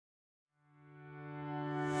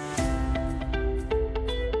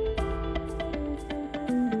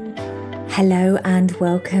Hello and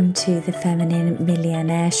welcome to the Feminine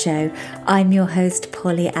Millionaire Show. I'm your host,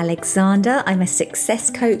 Polly Alexander. I'm a success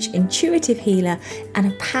coach, intuitive healer, and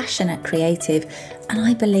a passionate creative. And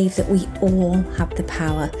I believe that we all have the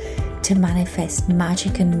power to manifest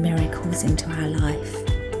magic and miracles into our life.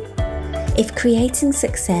 If creating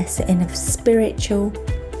success in a spiritual,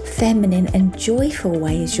 feminine, and joyful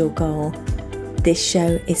way is your goal, this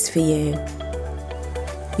show is for you.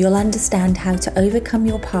 You'll understand how to overcome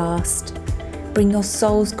your past, bring your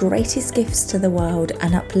soul's greatest gifts to the world,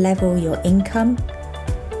 and up-level your income,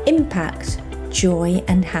 impact, joy,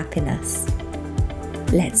 and happiness.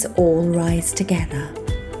 Let's all rise together.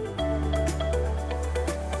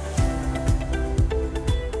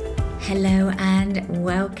 Hello and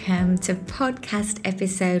welcome to podcast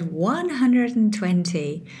episode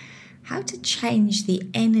 120, How to Change the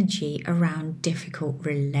Energy Around Difficult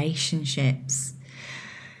Relationships.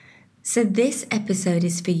 So this episode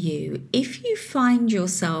is for you if you find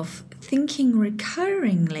yourself thinking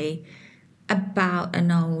recurringly about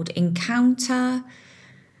an old encounter,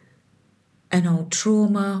 an old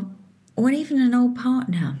trauma, or even an old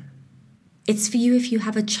partner. It's for you if you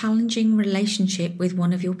have a challenging relationship with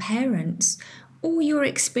one of your parents, or you're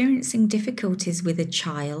experiencing difficulties with a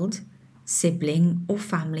child, sibling, or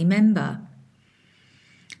family member.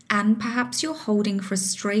 And perhaps you're holding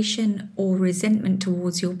frustration or resentment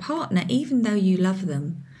towards your partner, even though you love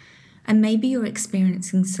them. And maybe you're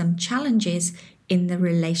experiencing some challenges in the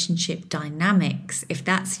relationship dynamics. If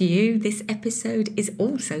that's you, this episode is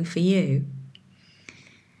also for you.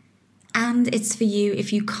 And it's for you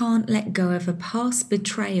if you can't let go of a past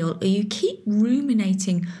betrayal, or you keep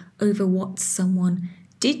ruminating over what someone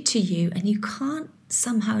did to you and you can't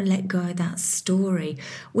somehow let go of that story.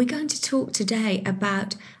 We're going to talk today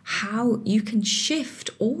about how you can shift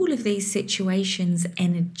all of these situations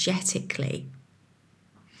energetically.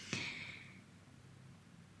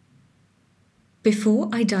 Before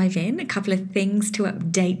I dive in, a couple of things to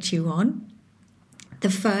update you on. The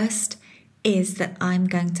first is that I'm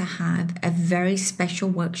going to have a very special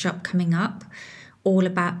workshop coming up all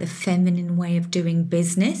about the feminine way of doing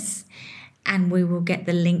business. And we will get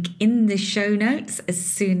the link in the show notes as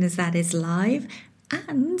soon as that is live.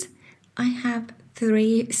 And I have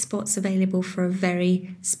 3 spots available for a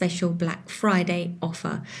very special Black Friday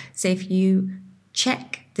offer. So if you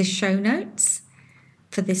check the show notes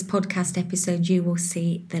for this podcast episode, you will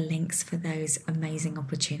see the links for those amazing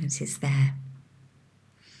opportunities there.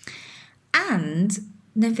 And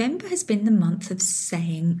November has been the month of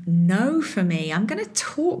saying no for me. I'm going to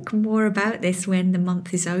talk more about this when the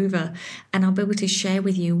month is over, and I'll be able to share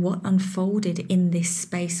with you what unfolded in this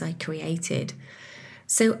space I created.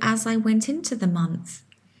 So as I went into the month,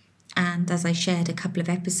 and as I shared a couple of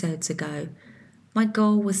episodes ago, my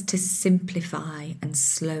goal was to simplify and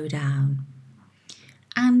slow down.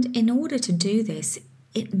 And in order to do this,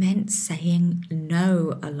 it meant saying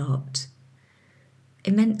no a lot.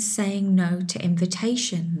 It meant saying no to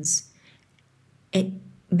invitations. It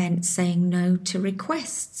meant saying no to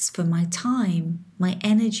requests for my time, my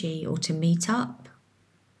energy, or to meet up.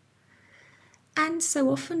 And so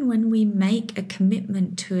often when we make a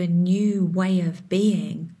commitment to a new way of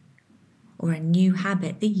being or a new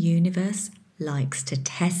habit, the universe likes to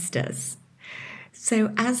test us.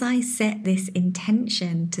 So as I set this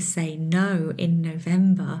intention to say no in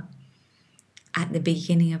November, at the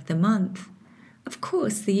beginning of the month, of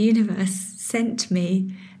course, the universe sent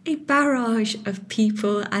me a barrage of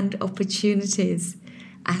people and opportunities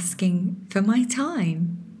asking for my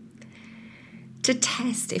time to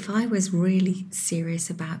test if I was really serious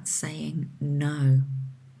about saying no.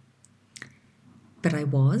 But I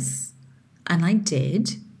was, and I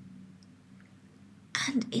did.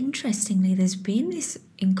 And interestingly, there's been this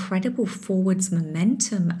incredible forwards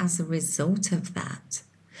momentum as a result of that.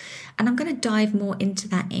 And I'm going to dive more into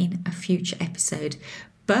that in a future episode.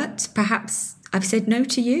 But perhaps I've said no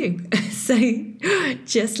to you. So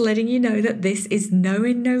just letting you know that this is No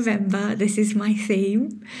in November. This is my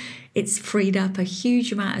theme. It's freed up a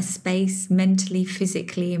huge amount of space mentally,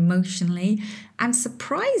 physically, emotionally. And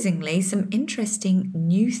surprisingly, some interesting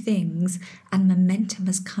new things and momentum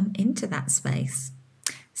has come into that space.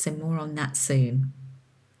 So more on that soon.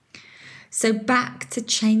 So back to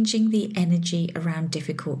changing the energy around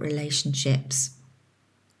difficult relationships.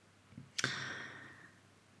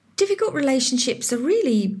 Difficult relationships are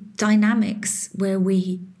really dynamics where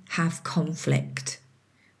we have conflict,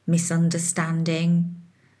 misunderstanding,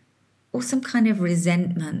 or some kind of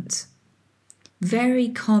resentment. Very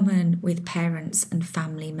common with parents and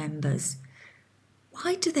family members.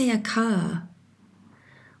 Why do they occur?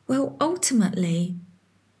 Well, ultimately,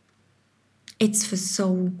 It's for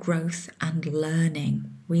soul growth and learning.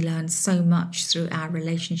 We learn so much through our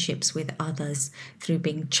relationships with others, through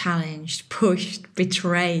being challenged, pushed,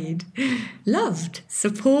 betrayed, loved,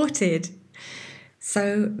 supported.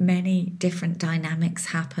 So many different dynamics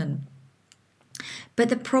happen. But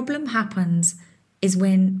the problem happens is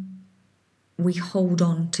when we hold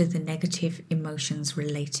on to the negative emotions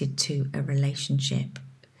related to a relationship.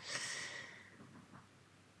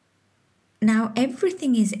 Now,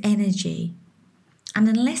 everything is energy. And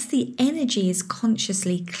unless the energy is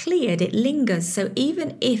consciously cleared, it lingers. So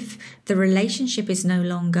even if the relationship is no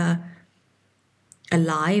longer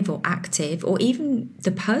alive or active, or even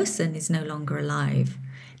the person is no longer alive,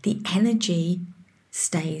 the energy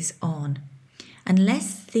stays on.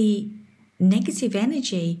 Unless the negative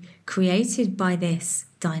energy created by this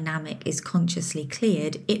dynamic is consciously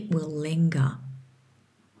cleared, it will linger.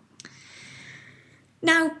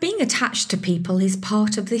 Now, being attached to people is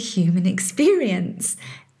part of the human experience,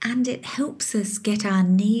 and it helps us get our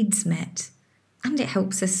needs met, and it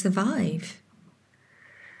helps us survive.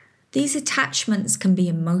 These attachments can be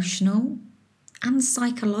emotional and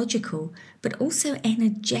psychological, but also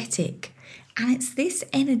energetic. And it's this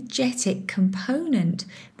energetic component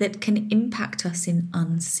that can impact us in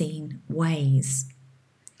unseen ways.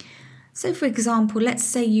 So, for example, let's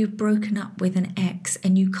say you've broken up with an ex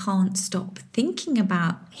and you can't stop thinking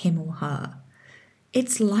about him or her.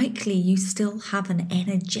 It's likely you still have an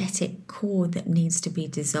energetic cord that needs to be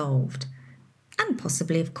dissolved, and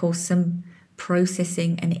possibly, of course, some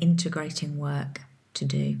processing and integrating work to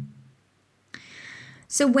do.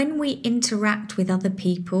 So when we interact with other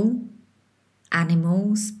people,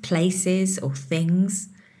 animals, places, or things,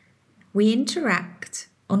 we interact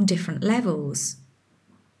on different levels: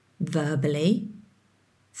 verbally,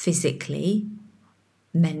 physically,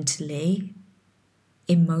 mentally,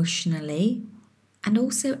 emotionally, and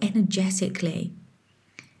also energetically.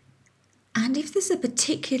 And if there's a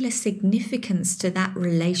particular significance to that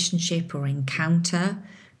relationship or encounter,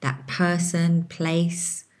 that person,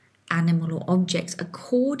 place, animal, or object, a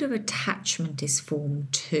cord of attachment is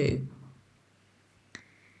formed too.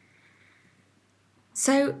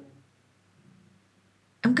 So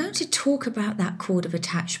I'm going to talk about that cord of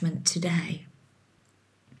attachment today.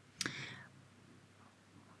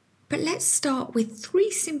 But let's start with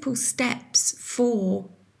 3 simple steps for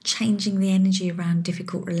changing the energy around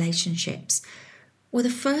difficult relationships. Well, the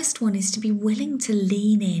first one is to be willing to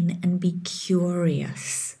lean in and be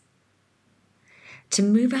curious. To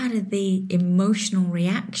move out of the emotional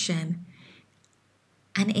reaction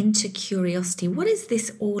and into curiosity. What is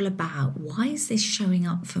this all about? Why is this showing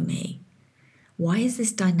up for me? Why is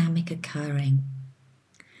this dynamic occurring?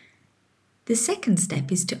 The second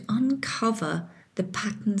step is to uncover the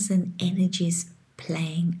patterns and energies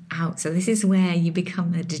playing out. So this is where you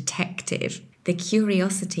become a detective. The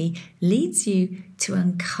curiosity leads you to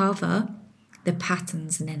uncover the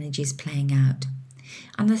patterns and energies playing out.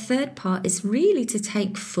 And the third part is really to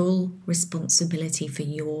take full responsibility for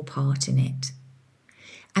your part in it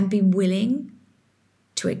and be willing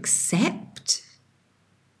to accept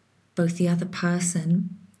both the other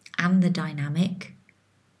person and the dynamic,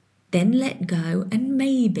 then let go and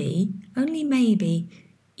maybe, only maybe,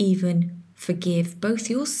 even forgive both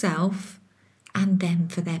yourself and them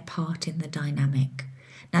for their part in the dynamic.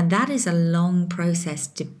 Now that is a long process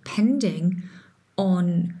depending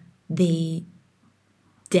on the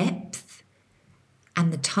depth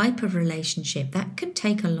and the type of relationship. That can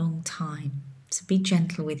take a long time, so be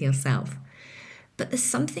gentle with yourself. But there's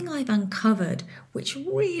something I've uncovered which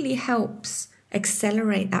really helps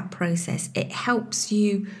accelerate that process. It helps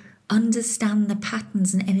you understand the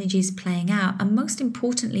patterns and energies playing out, and most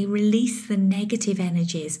importantly, release the negative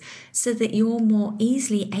energies so that you're more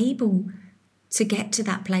easily able to get to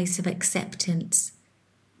that place of acceptance,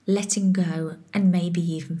 letting go, and maybe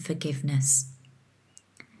even forgiveness.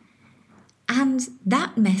 And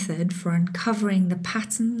that method for uncovering the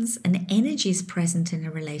patterns and energies present in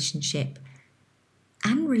a relationship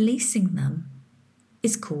and releasing them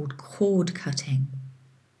is called cord cutting.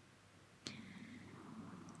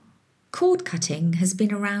 Cord cutting has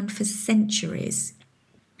been around for centuries,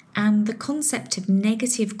 and the concept of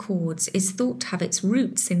negative cords is thought to have its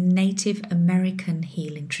roots in Native American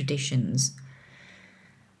healing traditions,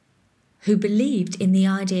 who believed in the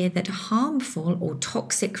idea that harmful or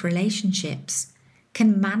toxic relationships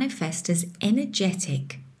can manifest as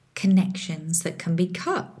energetic connections that can be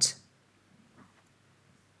cut.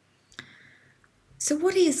 So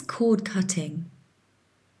what is cord cutting?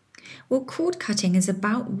 Well, cord cutting is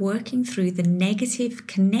about working through the negative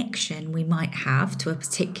connection we might have to a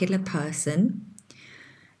particular person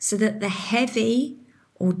so that the heavy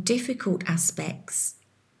or difficult aspects,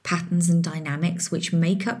 patterns and dynamics which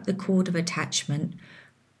make up the cord of attachment,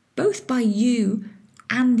 both by you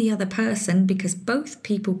and the other person, because both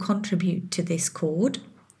people contribute to this cord,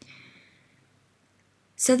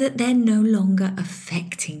 so that they're no longer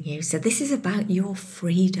affecting you. So this is about your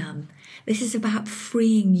freedom. This is about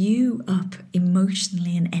freeing you up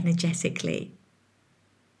emotionally and energetically.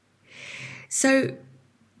 So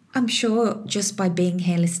I'm sure just by being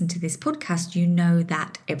here listening to this podcast, you know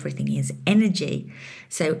that everything is energy.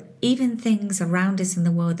 So even things around us in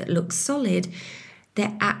the world that look solid,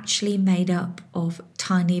 they're actually made up of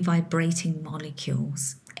tiny vibrating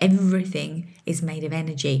molecules. Everything is made of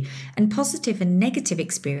energy, and positive and negative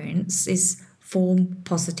experiences form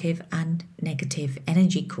positive and negative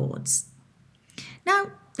energy cords. Now,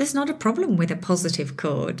 there's not a problem with a positive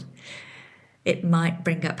cord. It might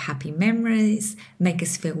bring up happy memories, make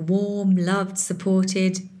us feel warm, loved,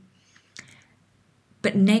 supported.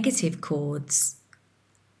 But negative cords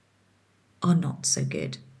are not so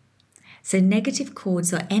good. So negative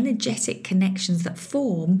cords are energetic connections that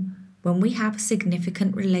form when we have a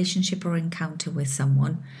significant relationship or encounter with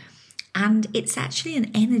someone. And it's actually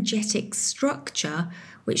an energetic structure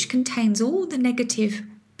which contains all the negative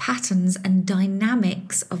patterns and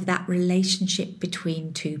dynamics of that relationship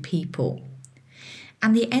between two people.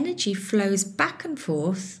 And the energy flows back and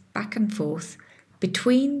forth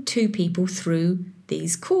between two people through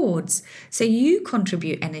these cords. So you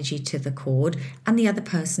contribute energy to the cord and the other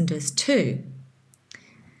person does too.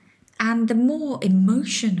 And the more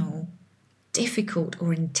emotional, difficult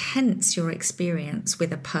or intense your experience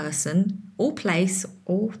with a person or place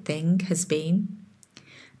or thing has been,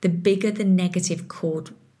 the bigger the negative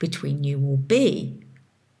cord between you will be.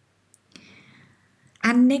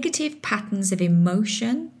 And negative patterns of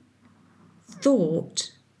emotion,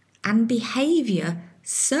 thought, and behavior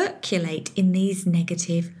circulate in these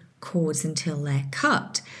negative cords until they're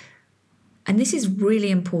cut. And this is really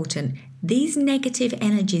important. These negative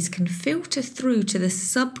energies can filter through to the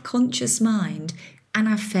subconscious mind and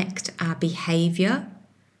affect our behavior,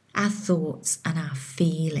 our thoughts, and our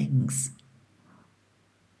feelings.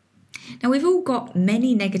 Now, we've all got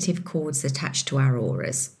many negative cords attached to our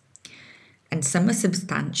auras, and some are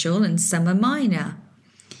substantial and some are minor.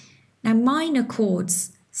 Now, minor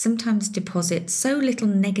cords sometimes deposit so little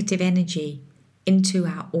negative energy into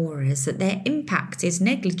our auras that their impact is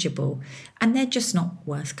negligible and they're just not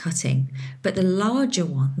worth cutting. But the larger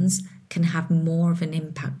ones can have more of an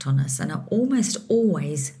impact on us and are almost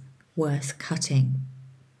always worth cutting.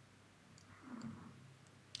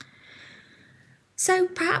 So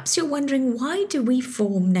perhaps you're wondering, why do we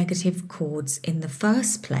form negative cords in the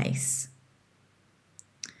first place?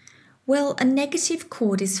 Well, a negative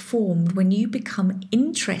cord is formed when you become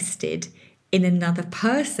interested in another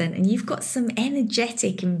person and you've got some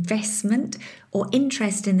energetic investment or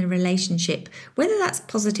interest in the relationship, whether that's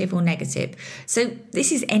positive or negative. So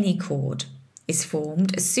this is any cord is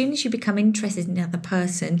formed. As soon as you become interested in another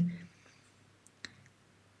person,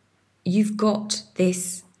 you've got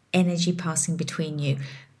this energy passing between you.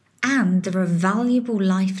 And there are valuable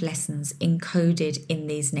life lessons encoded in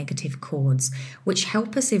these negative cords, which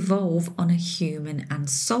help us evolve on a human and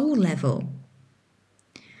soul level.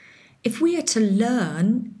 If we are to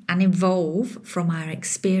learn and evolve from our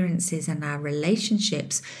experiences and our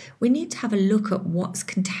relationships, we need to have a look at what's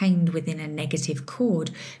contained within a negative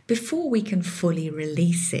cord before we can fully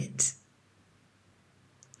release it.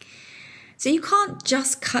 So you can't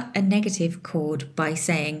just cut a negative cord by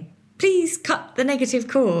saying, please cut the negative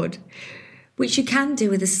cord, which you can do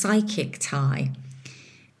with a psychic tie.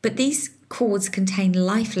 But these cords contain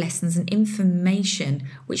life lessons and information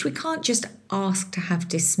which we can't just ask to have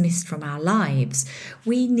dismissed from our lives.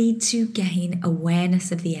 We need to gain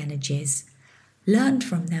awareness of the energies, learn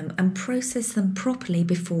from them and process them properly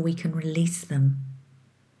before we can release them.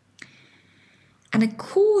 And a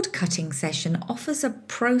cord cutting session offers a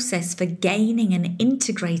process for gaining and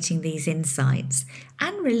integrating these insights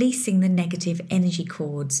and releasing the negative energy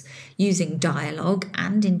cords using dialogue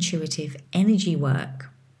and intuitive energy work.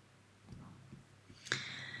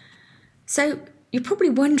 So you're probably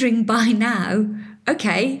wondering by now,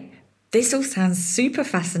 okay, this all sounds super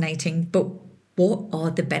fascinating, but what are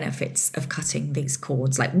the benefits of cutting these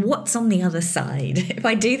cords? Like, what's on the other side? If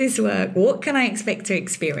I do this work, what can I expect to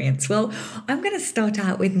experience? Well, I'm going to start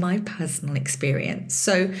out with my personal experience.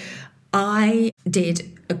 So I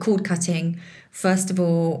did a cord cutting, first of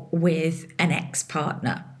all, with an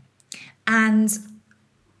ex-partner. And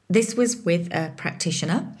this was with a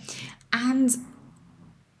practitioner. And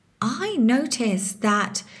I noticed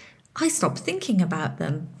that I stopped thinking about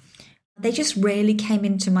them. They just rarely came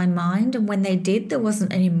into my mind. And when they did, there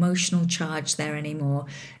wasn't an emotional charge there anymore.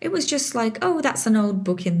 It was just like, oh, that's an old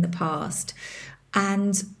book in the past.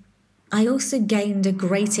 And I also gained a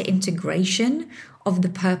greater integration of the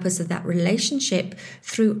purpose of that relationship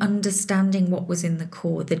through understanding what was in the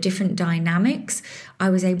core, the different dynamics.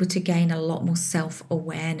 I was able to gain a lot more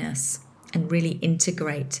self-awareness and really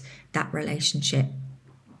integrate that relationship.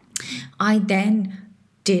 I then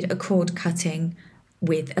did a cord cutting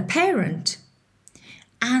with a parent.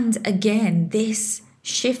 And again, this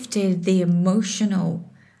shifted the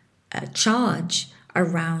emotional charge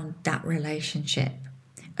around that relationship,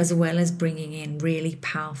 as well as bringing in really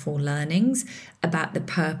powerful learnings about the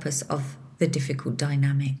purpose of the difficult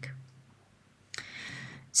dynamic.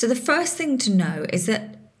 So the first thing to know is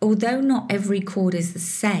that although not every cord is the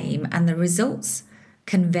same and the results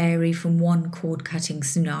can vary from one cord cutting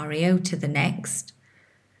scenario to the next,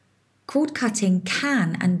 cord cutting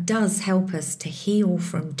can and does help us to heal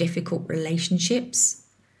from difficult relationships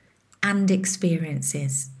and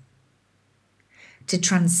experiences, to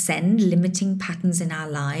transcend limiting patterns in our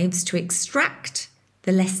lives, to extract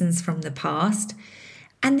the lessons from the past,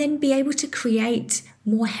 and then be able to create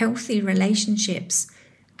more healthy relationships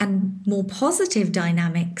and more positive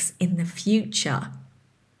dynamics in the future.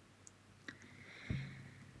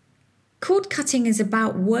 Cord cutting is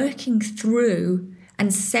about working through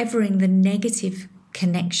and severing the negative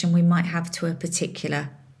connection we might have to a particular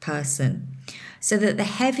person, so that the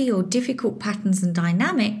heavy or difficult patterns and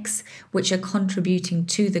dynamics which are contributing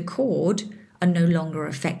to the cord are no longer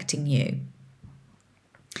affecting you.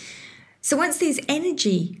 So once these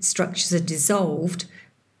energy structures are dissolved,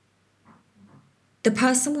 the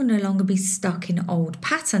person will no longer be stuck in old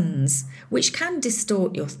patterns, which can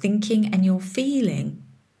distort your thinking and your feeling.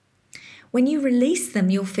 When you release them,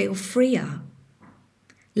 you'll feel freer,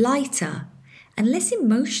 lighter, and less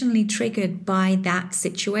emotionally triggered by that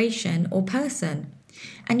situation or person.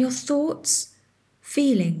 And your thoughts,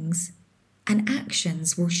 feelings, and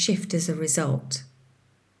actions will shift as a result.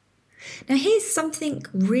 Now, here's something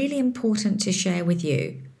really important to share with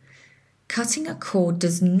you. Cutting a cord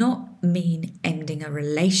does not mean ending a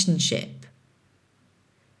relationship.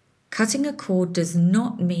 Cutting a cord does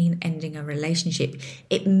not mean ending a relationship.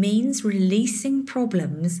 It means releasing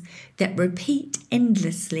problems that repeat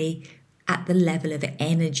endlessly at the level of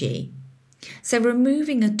energy. So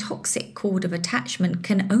removing a toxic cord of attachment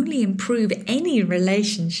can only improve any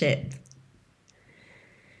relationship.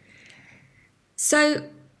 So,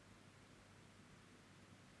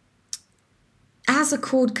 as a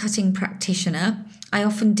cord cutting practitioner, I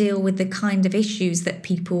often deal with the kind of issues that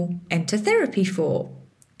people enter therapy for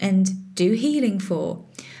and do healing for.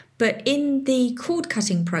 But in the cord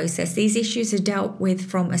cutting process, these issues are dealt with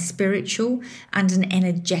from a spiritual and an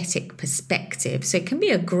energetic perspective. So it can be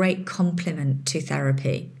a great complement to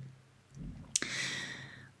therapy.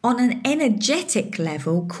 On an energetic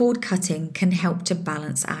level, cord cutting can help to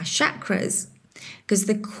balance our chakras, because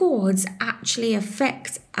the cords actually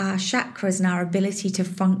affect our chakras and our ability to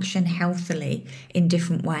function healthily in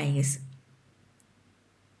different ways.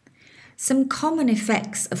 Some common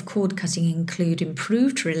effects of cord cutting include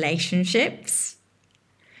improved relationships,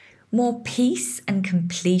 more peace and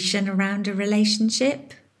completion around a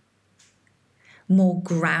relationship, more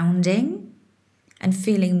grounding and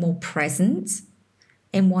feeling more present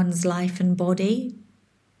in one's life and body,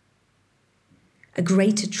 a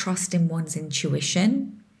greater trust in one's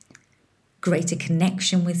intuition, greater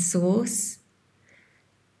connection with source,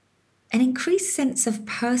 an increased sense of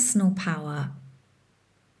personal power,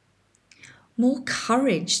 more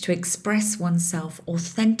courage to express oneself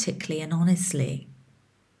authentically and honestly,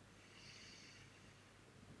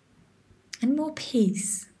 and more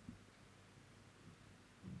peace.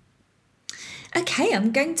 Okay,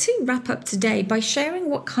 I'm going to wrap up today by sharing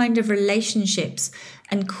what kind of relationships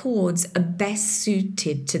and cords are best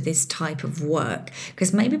suited to this type of work.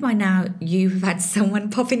 Because maybe by now you've had someone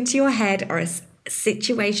pop into your head, or a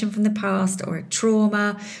situation from the past, or a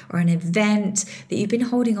trauma, or an event that you've been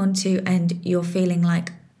holding on to, and you're feeling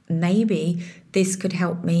like maybe this could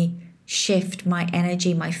help me shift my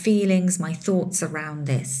energy, my feelings, my thoughts around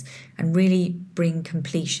this, and really bring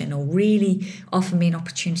completion, or really offer me an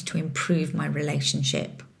opportunity to improve my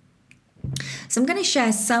relationship. So I'm going to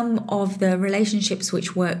share some of the relationships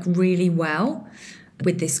which work really well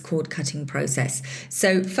with this cord cutting process.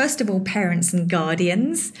 So first of all, parents and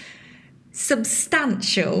guardians.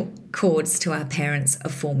 Substantial cords to our parents are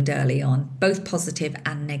formed early on, both positive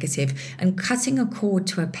and negative, and cutting a cord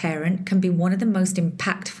to a parent can be one of the most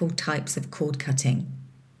impactful types of cord cutting.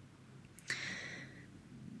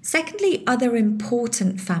 Secondly, other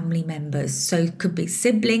important family members. So it could be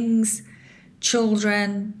siblings,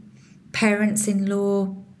 children,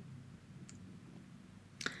 parents-in-law.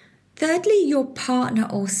 Thirdly, your partner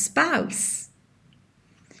or spouse.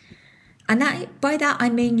 And by that I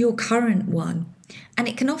mean your current one. And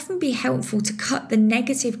it can often be helpful to cut the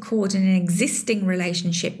negative cord in an existing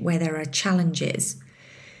relationship where there are challenges.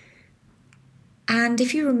 And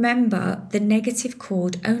if you remember, the negative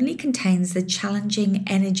cord only contains the challenging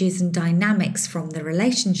energies and dynamics from the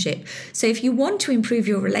relationship. So if you want to improve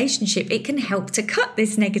your relationship, it can help to cut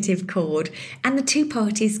this negative cord, and the two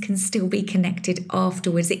parties can still be connected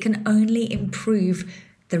afterwards. It can only improve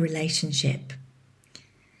the relationship.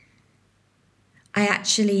 I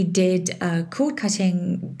actually did a cord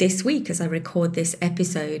cutting this week as I record this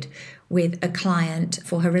episode with a client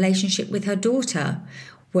for her relationship with her daughter,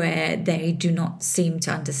 where they do not seem to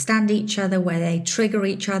understand each other, where they trigger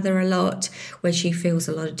each other a lot, where she feels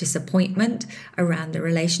a lot of disappointment around the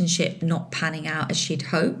relationship not panning out as she'd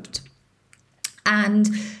hoped. And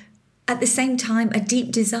at the same time, a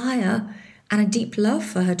deep desire and a deep love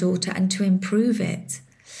for her daughter and to improve it.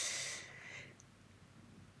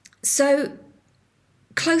 So,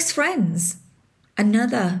 close friends,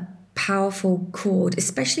 another powerful cord,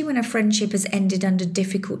 especially when a friendship has ended under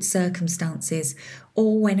difficult circumstances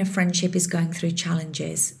or when a friendship is going through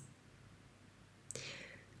challenges.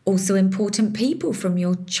 Also, important people from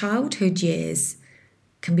your childhood years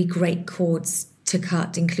can be great cords to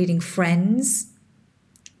cut, including friends,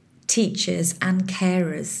 teachers, and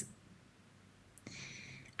carers.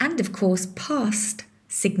 And of course, past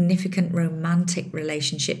significant romantic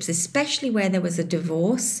relationships, especially where there was a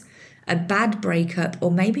divorce, a bad breakup,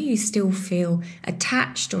 or maybe you still feel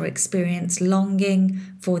attached or experience longing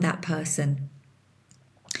for that person.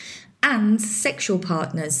 And sexual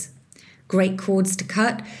partners, great cords to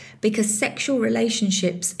cut, because sexual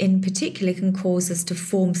relationships in particular can cause us to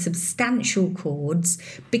form substantial cords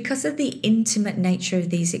because of the intimate nature of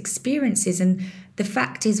these experiences. And the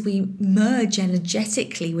fact is we merge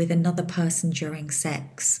energetically with another person during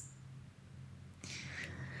sex.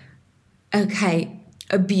 Okay,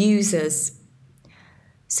 abusers.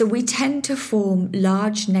 So we tend to form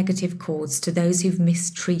large negative cords to those who've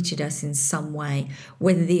mistreated us in some way,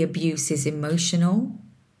 whether the abuse is emotional,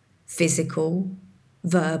 physical,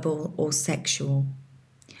 verbal, or sexual.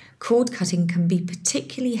 Cord cutting can be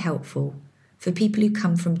particularly helpful for people who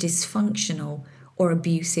come from dysfunctional or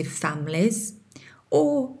abusive families,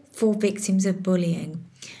 or for victims of bullying.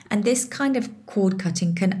 And this kind of cord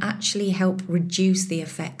cutting can actually help reduce the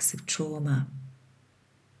effects of trauma.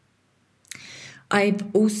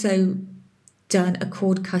 I've also done a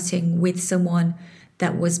cord cutting with someone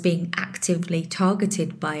that was being actively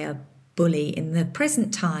targeted by a bully in the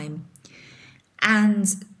present time. And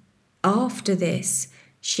after this,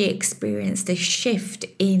 she experienced a shift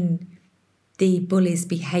in the bully's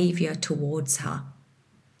behavior towards her.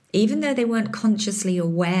 Even though they weren't consciously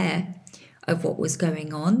aware of what was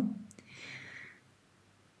going on,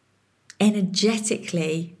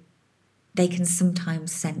 energetically, they can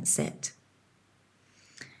sometimes sense it.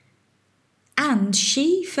 And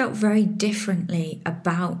she felt very differently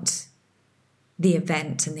about the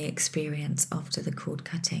event and the experience after the cord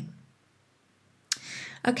cutting.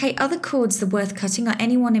 Okay, other cords that are worth cutting are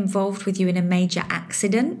anyone involved with you in a major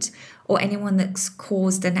accident or anyone that's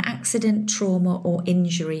caused an accident, trauma, or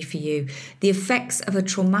injury for you. The effects of a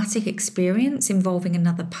traumatic experience involving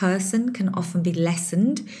another person can often be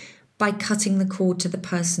lessened by cutting the cord to the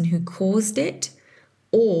person who caused it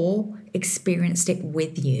or experienced it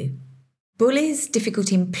with you. Bullies,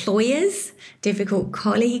 difficult employers, difficult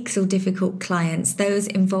colleagues, or difficult clients, those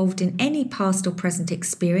involved in any past or present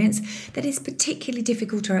experience that is particularly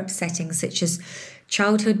difficult or upsetting, such as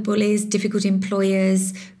childhood bullies, difficult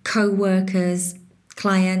employers, co-workers,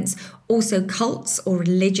 clients, also cults or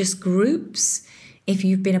religious groups. If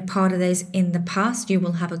you've been a part of those in the past, you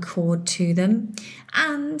will have a cord to them.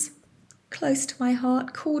 And close to my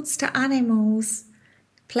heart, cords to animals,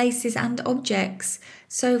 places and objects.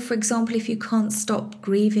 So, for example, if you can't stop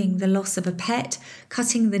grieving the loss of a pet,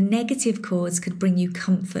 cutting the negative cords could bring you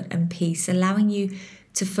comfort and peace, allowing you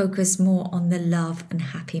to focus more on the love and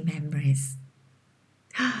happy memories.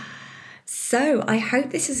 So, I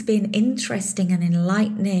hope this has been interesting and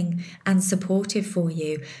enlightening and supportive for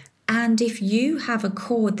you. And if you have a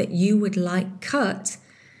cord that you would like cut,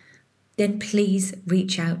 then please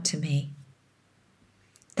reach out to me.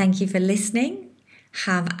 Thank you for listening.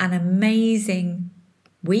 Have an amazing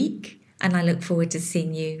week, and I look forward to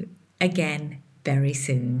seeing you again very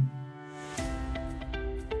soon.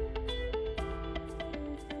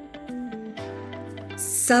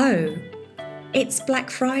 So, It's Black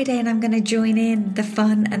Friday and I'm going to join in the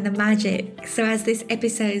fun and the magic. So as this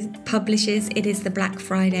episode publishes, it is the Black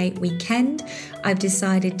Friday weekend. I've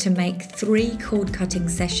decided to make 3 cord cutting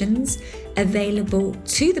sessions available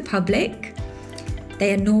to the public.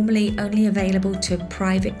 They are normally only available to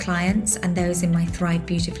private clients and those in my Thrive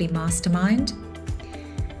Beautifully Mastermind.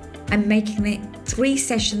 I'm making the 3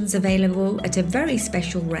 sessions available at a very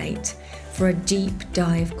special rate for a deep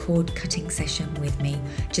dive cord cutting session with me.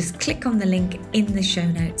 Just click on the link in the show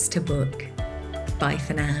notes to book. Bye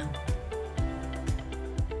for now.